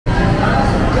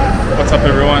What's up,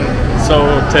 everyone? So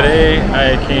today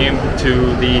I came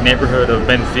to the neighborhood of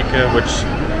Benfica,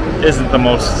 which isn't the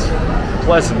most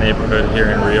pleasant neighborhood here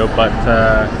in Rio, but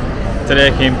today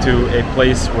I came to a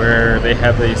place where they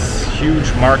have this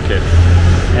huge market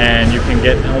and you can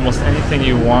get almost anything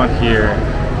you want here.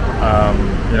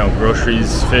 You know,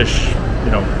 groceries, fish,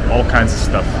 you know, all kinds of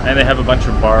stuff. And they have a bunch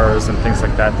of bars and things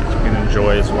like that that you can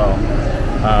enjoy as well.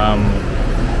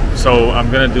 So I'm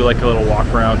gonna do like a little walk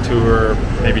around tour,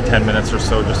 maybe 10 minutes or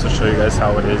so, just to show you guys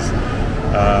how it is.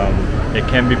 It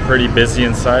can be pretty busy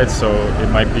inside, so it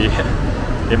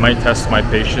might test my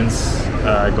patience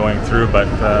going through, but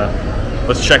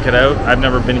let's check it out. I've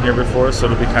never been here before, so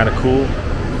it'll be kind of cool.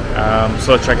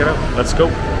 So let's check it out. Let's go,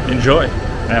 enjoy,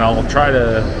 and I'll try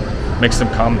to make some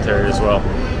commentary as well.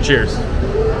 Cheers.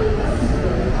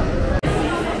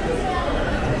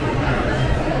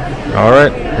 All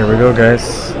right, here we go,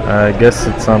 guys. I guess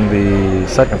it's on the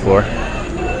second floor.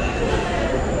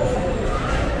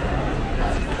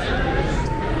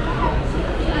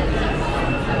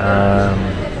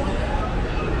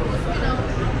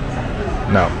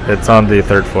 No, it's on the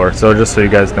third floor. So just so you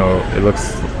guys know,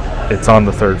 it's on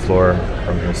the third floor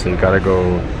from here. So you gotta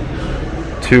go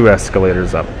 2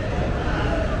 escalators up.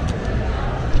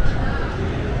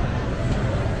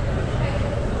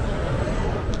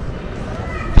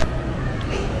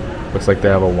 Looks like they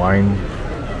have a wine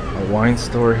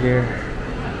store here.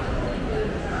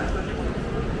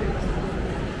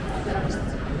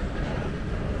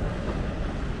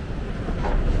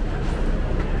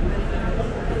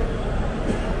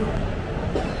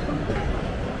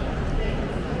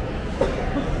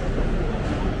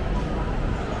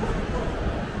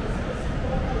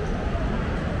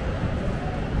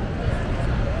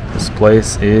 This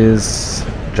place is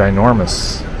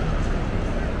ginormous.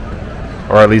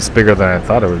 Or at least bigger than I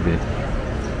thought it would be.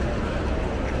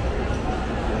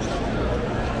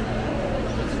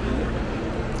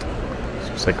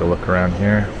 Let's take a look around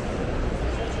here.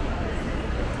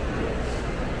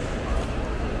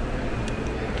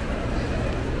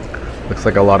 Looks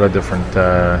like a lot of different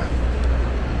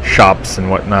shops and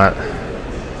whatnot.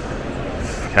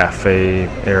 Cafe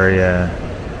area.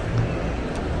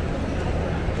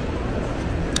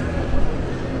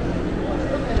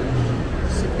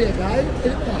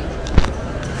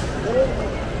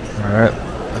 Alright,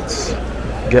 let's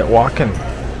get walking.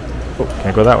 Oh,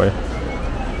 can't go that way.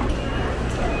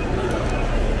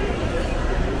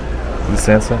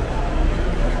 Licença.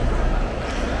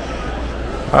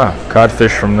 Ah,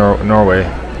 codfish from Norway.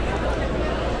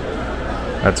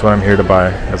 That's what I'm here to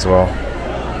buy as well.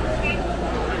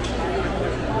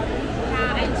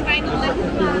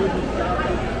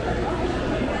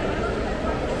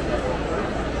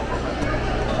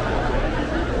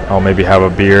 I'll maybe have a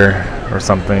beer or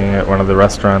something at one of the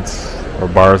restaurants or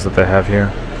bars that they have here.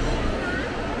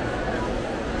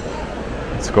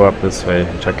 Let's go up this way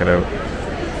and check it out.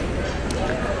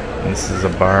 This is a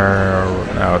bar.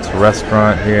 Now it's a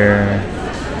restaurant here.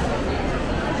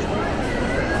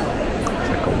 It's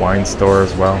like a wine store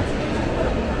as well.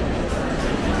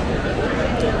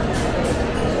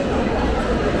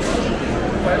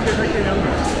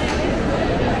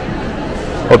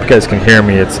 Hope you guys can hear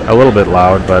me. It's a little bit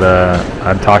loud, but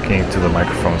I'm talking to the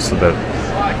microphone so that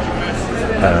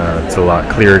it's a lot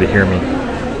clearer to hear me.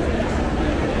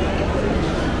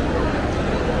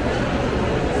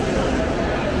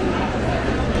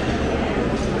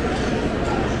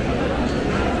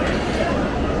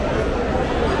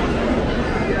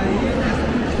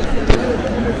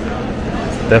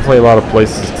 Definitely a lot of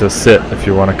places to sit if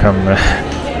you want to come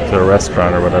to a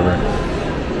restaurant or whatever.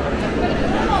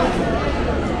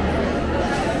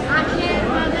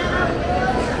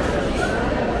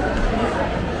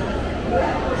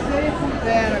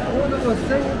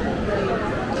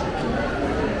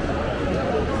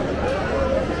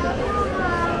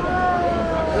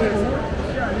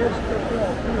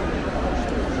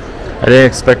 I didn't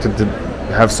expect it to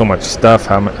have so much stuff,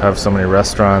 have so many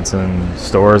restaurants and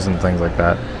stores and things like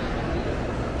that.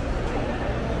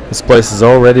 This place has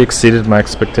already exceeded my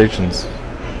expectations.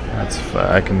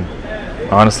 I can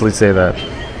honestly say that.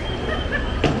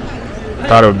 I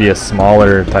thought it would be a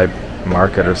smaller type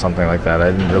market or something like that.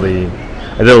 I did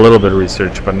a little bit of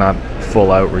research, but not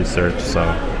full out research, so.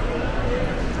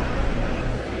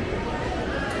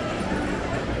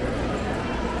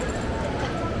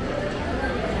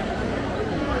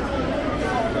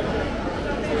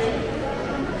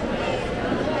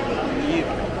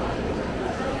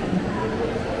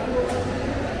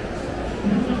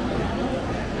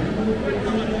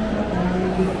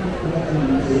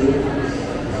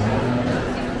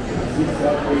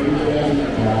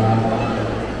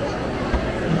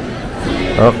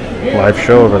 Oh, live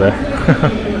show over there.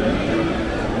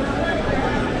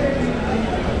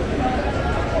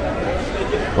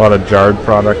 A lot of jarred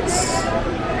products.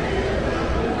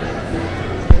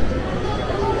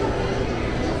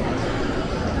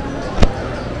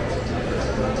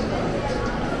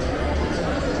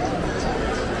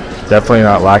 Definitely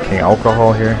not lacking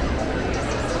alcohol here.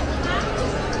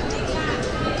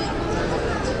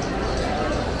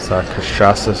 It's a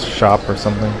cachaça shop or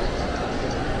something.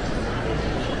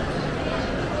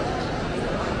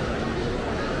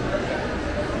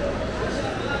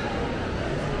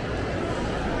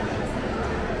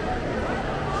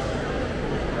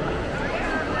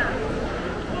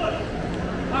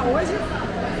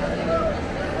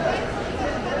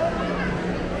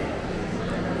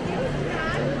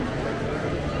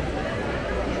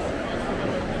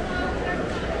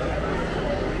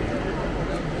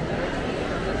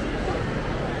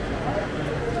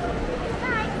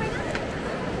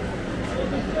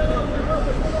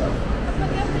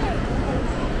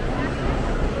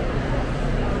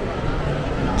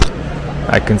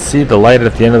 I can see the light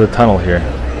at the end of the tunnel here.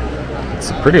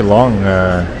 It's a pretty long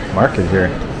market here,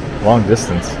 long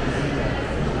distance.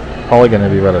 Probably going to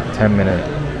be about a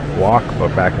 10-minute walk,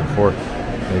 but back and forth,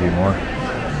 maybe more.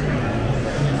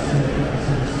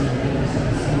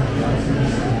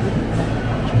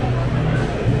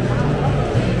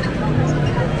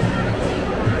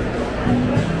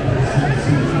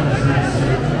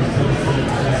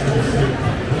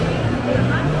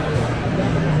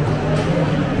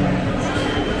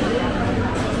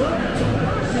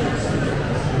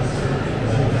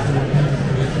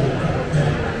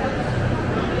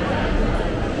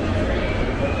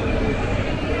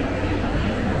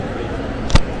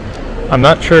 I'm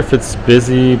not sure if it's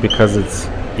busy because it's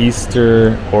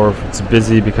Easter, or if it's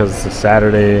busy because it's a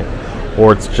Saturday,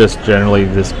 or it's just generally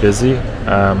this busy.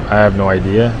 I have no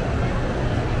idea.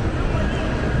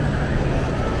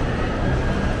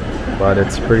 But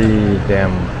it's pretty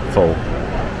damn full.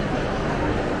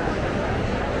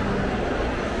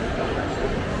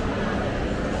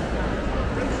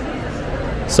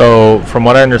 So from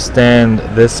what I understand,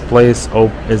 this place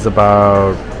is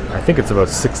about, I think it's about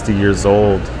 60 years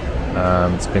old.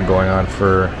 It's been going on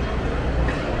for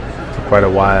quite a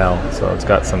while, so it's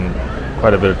got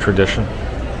quite a bit of tradition.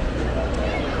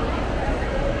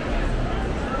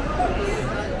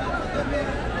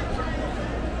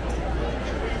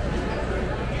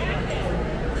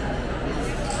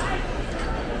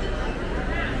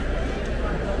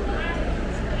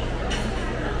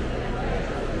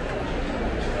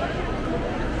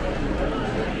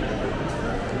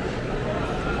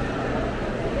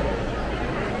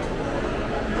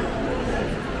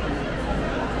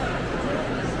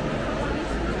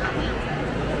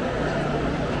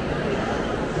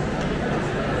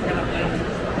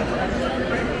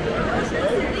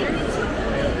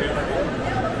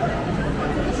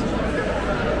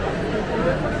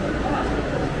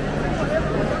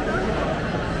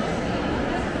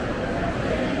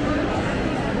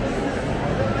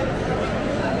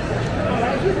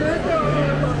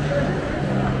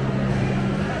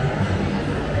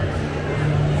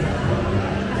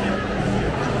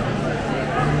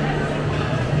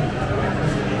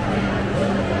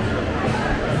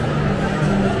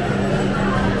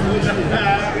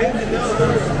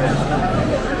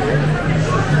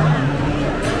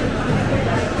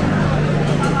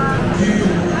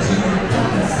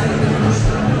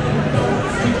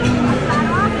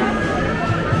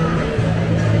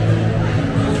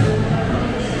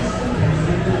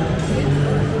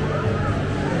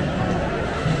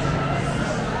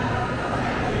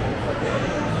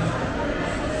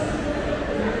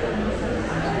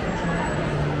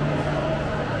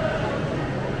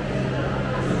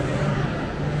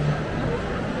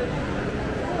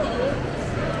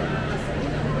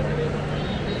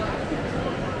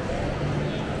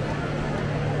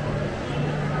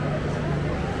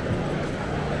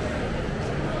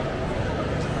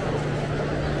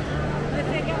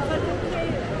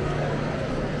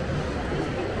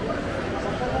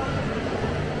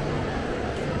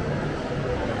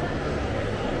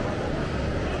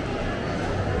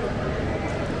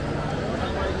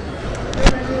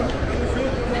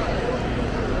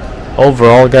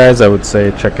 Overall, guys, I would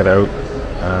say check it out.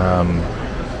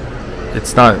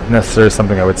 It's not necessarily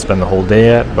something I would spend the whole day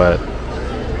at, but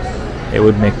it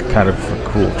would make kind of a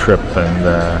cool trip, and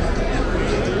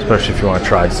especially if you want to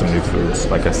try some new foods,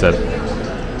 like I said.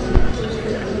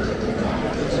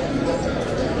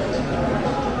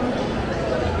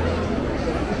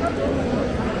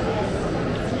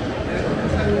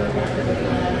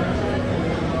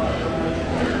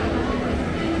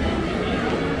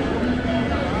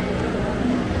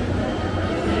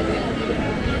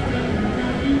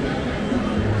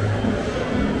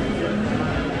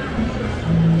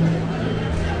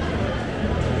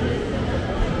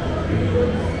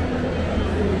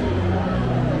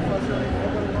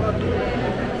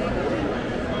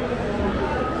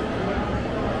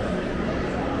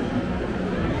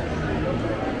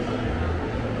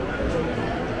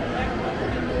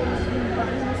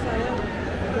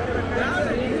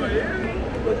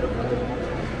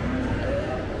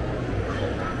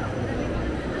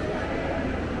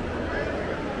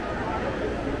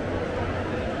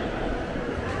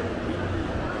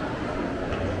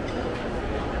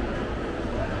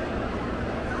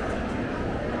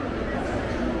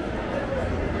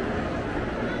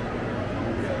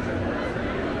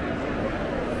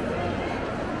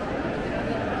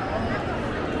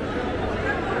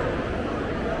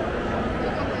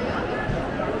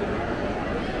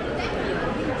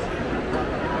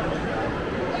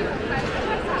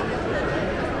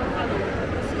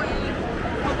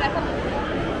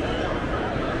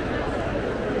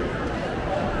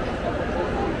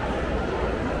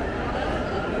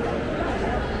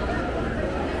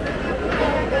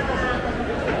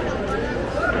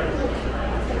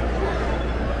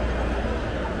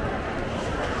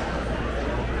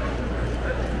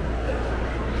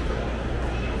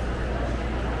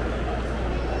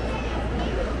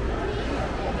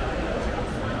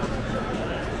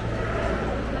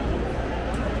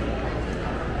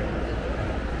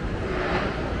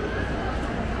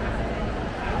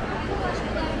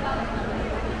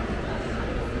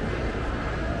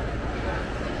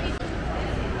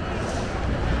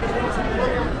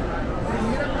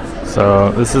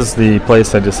 So this is the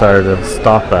place I decided to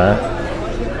stop at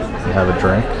and have a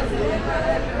drink.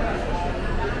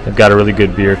 They've got a really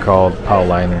good beer called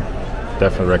Pauliner.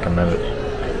 Definitely recommend it.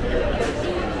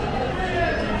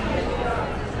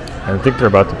 And I think they're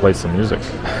about to play some music.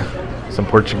 Some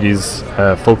Portuguese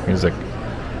folk music.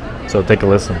 So take a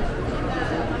listen.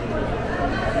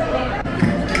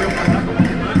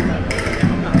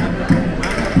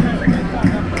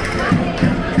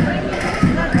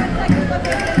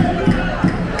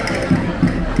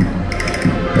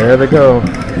 There they go,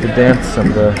 the dance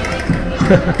and the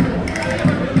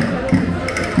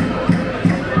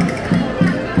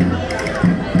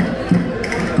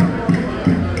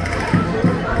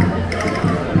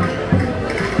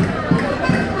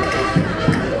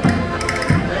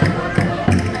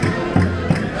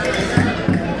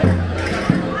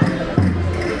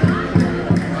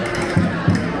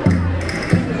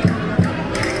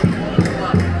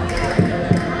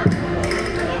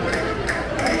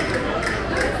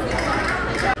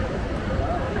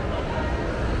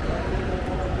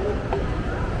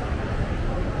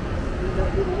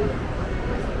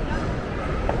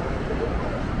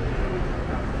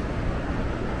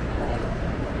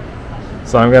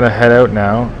So I'm gonna head out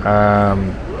now.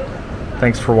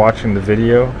 Thanks for watching the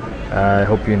video. I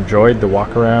hope you enjoyed the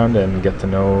walk around and get to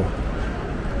know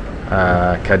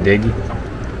CADEG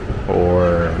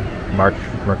or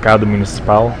Mercado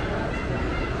Municipal.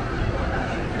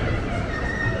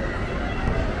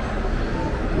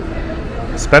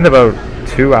 Spend about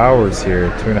 2 hours here,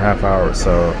 2.5 hours,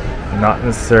 so not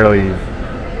necessarily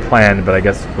planned, but I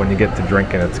guess when you get to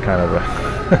drinking it's kind of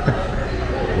a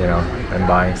you know, and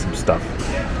buying some stuff.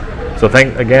 So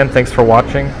thanks for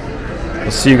watching.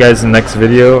 We'll see you guys in the next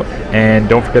video, and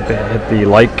don't forget to hit the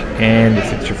like, and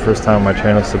if it's your first time on my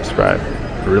channel, subscribe.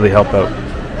 It really help out.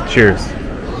 Cheers.